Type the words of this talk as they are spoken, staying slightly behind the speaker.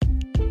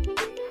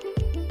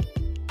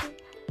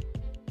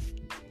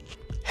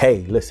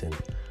Hey, listen,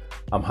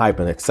 I'm hype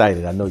and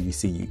excited. I know you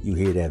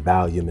hear that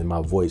volume in my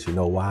voice. You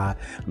know why?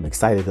 I'm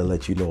excited to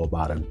let you know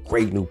about a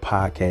great new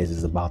podcast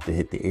that's about to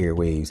hit the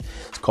airwaves.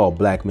 It's called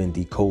Black Men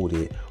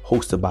Decoded,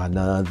 hosted by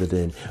none other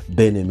than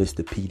Ben and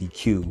Mr.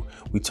 PDQ.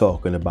 We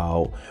talking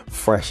about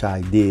fresh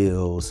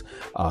ideals,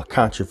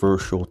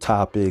 controversial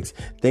topics,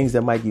 things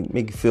that might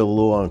make you feel a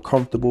little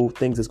uncomfortable,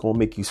 things that's going to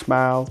make you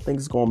smile,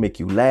 things that's going to make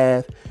you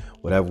laugh.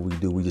 Whatever we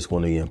do, we just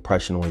want to get an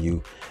impression on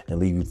you and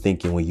leave you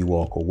thinking when you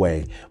walk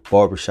away.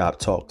 Barbershop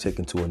talk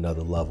taken to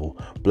another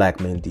level. Black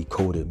Men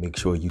Decoded. Make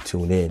sure you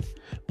tune in.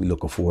 We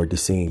looking forward to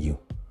seeing you.